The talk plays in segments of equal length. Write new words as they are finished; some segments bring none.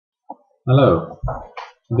Hello,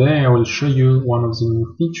 today I will show you one of the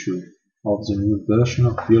new features of the new version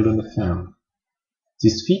of Build-on-FM.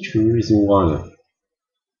 This feature is a water.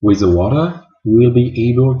 With the water, you will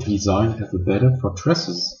be able to design ever better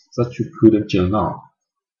fortresses that you couldn't till now.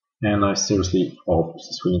 And I seriously hope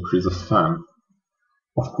this will increase the fun.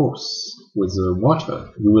 Of course, with the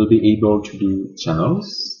water, you will be able to do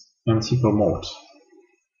channels and simple modes.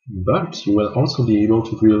 But you will also be able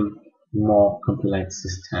to build more complex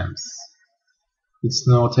systems. It's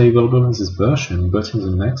not available in this version, but in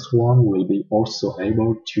the next one we'll be also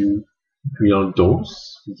able to build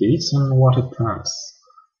doors, gates and water plants.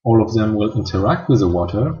 All of them will interact with the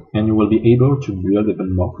water, and you will be able to build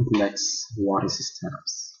even more complex water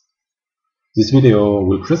systems. This video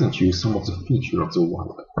will present you some of the features of the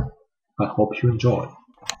water. I hope you enjoy.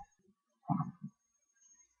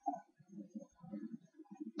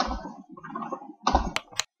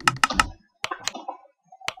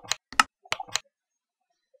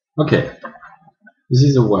 Okay, this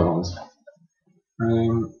is the world.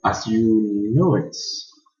 As you know it.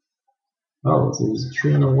 Oh, there is a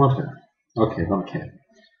tree in the water. Okay,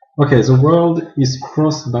 Okay, the world is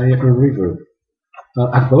crossed by a river.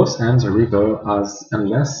 At both ends, the river has a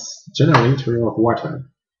endless generator of water,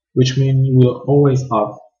 which means you will always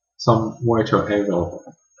have some water available.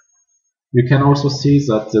 You can also see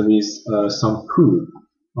that there is some pool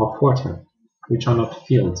of water, which are not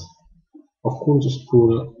filled. Of course, this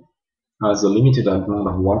pool has a limited amount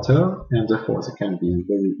of water, and therefore they can be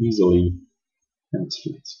very easily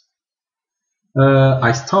emptied.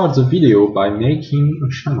 I start the video by making a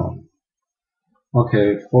channel.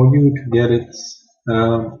 Okay, for you to get it,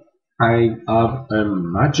 I have a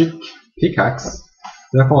magic pickaxe,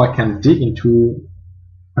 therefore I can dig into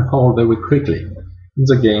a hole very quickly. In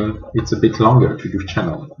the game, it's a bit longer to do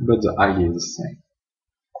channel, but the idea is the same.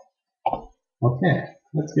 Okay,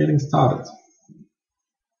 let's get started.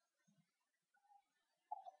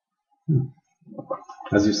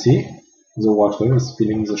 As you see, the water is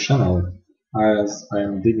filling the channel as I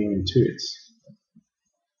am digging into it.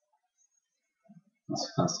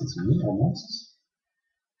 As fast as me, almost.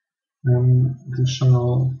 The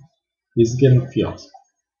channel is getting filled.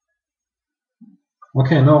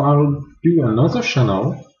 Okay, now I will do another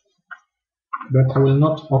channel, but I will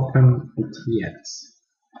not open it yet.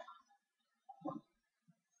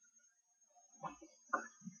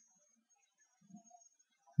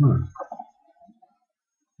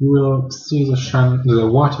 You will see the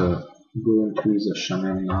water go into the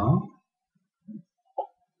channel now.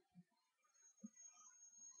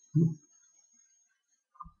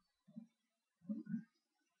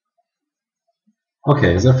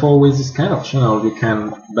 Okay, therefore with this kind of channel you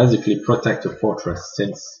can basically protect a fortress,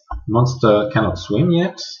 since monster cannot swim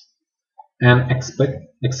yet, and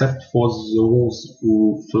except for those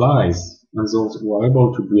who flies and those who are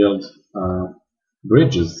able to build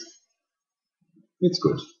bridges. It's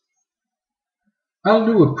good. I'll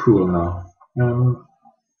do a pool now, and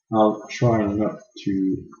I'll try not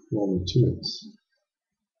to fall into it.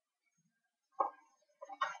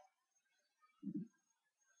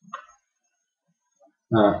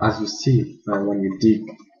 As you see, when you dig,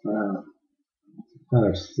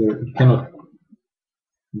 you cannot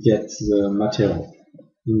get the material.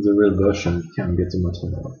 In the real version, you can get the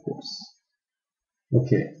material, of course.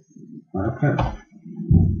 Okay,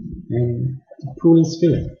 and the pool is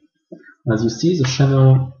filling. As you see, the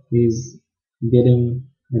channel is getting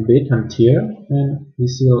a bit emptier, and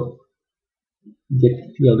this will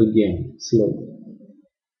get filled again slowly.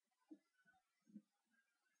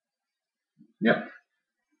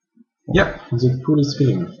 Yep, the pool is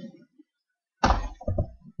filling.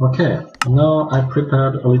 Okay, now I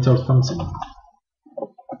prepared a little something.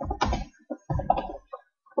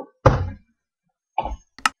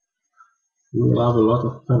 We will have a lot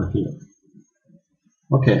of fun here.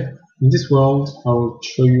 Okay, in this world I will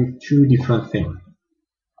show you two different things.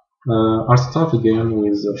 I'll start again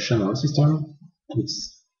with the channel system.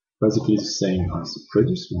 It's basically the same as the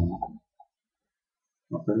previous one.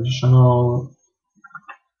 Open the channel,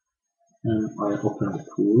 and I open the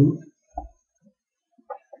pool.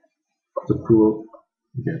 The pool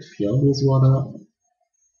gets filled with water.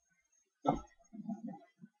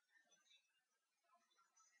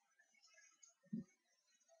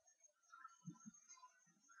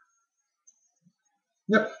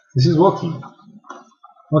 Yep, this is working.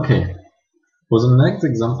 Okay, for the next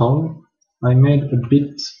example, I made a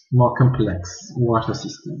bit more complex water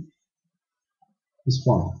system. This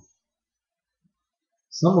one.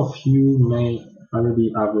 Some of you may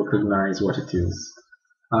already have recognized what it is.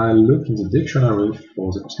 I looked in the dictionary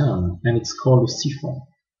for the term, and it's called a siphon.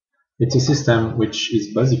 It's a system which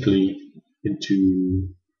is basically into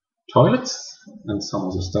toilets and some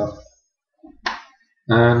other stuff,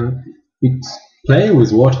 and it play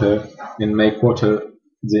with water and make water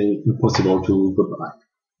impossible to go back.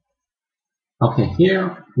 Okay,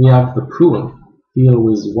 here we have a pool filled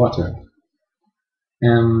with water,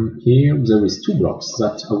 and here there is 2 blocks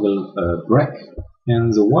that will break,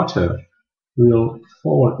 and the water will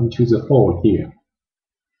fall into the hole here.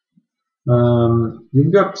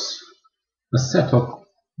 You've got a set of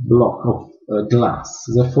block of glass,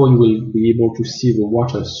 therefore you will be able to see the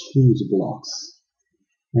water through the blocks,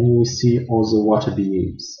 and you will see how the water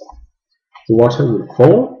behaves. The water will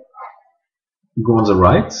fall, go on the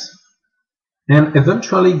right, and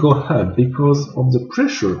eventually go up because of the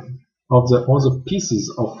pressure of the other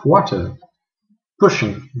pieces of water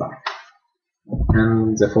pushing back,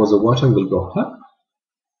 and therefore the water will go up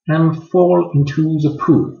and fall into the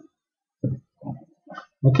pool.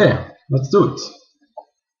 Okay, let's do it.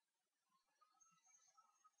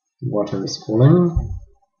 The water is falling,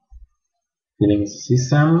 filling the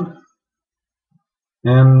system,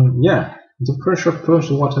 and yeah, the pressure pushes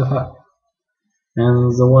the water up,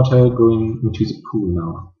 and the water going into the pool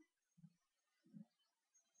now.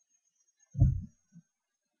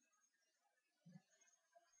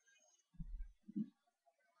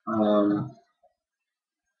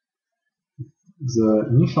 The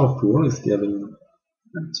initial pool is getting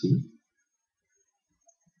empty.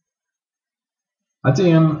 At the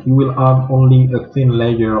end, you will have only a thin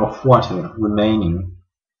layer of water remaining,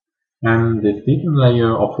 and the thin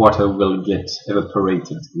layer of water will get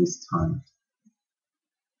evaporated with time.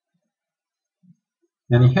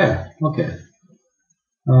 And here, okay,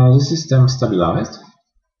 the system stabilized,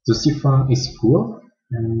 the siphon is full,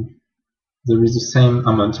 and there is the same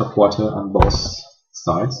amount of water on both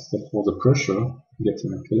sides, therefore the pressure gets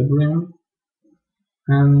in equilibrium,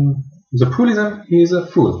 and the pool is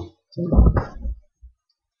full.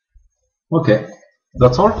 Okay,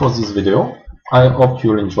 that's all for this video. I hope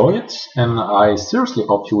you'll enjoy it, and I seriously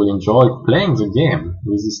hope you will enjoy playing the game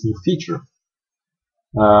with this new feature.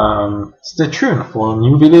 Stay tuned for a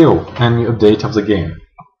new video and new update of the game.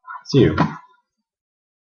 See you.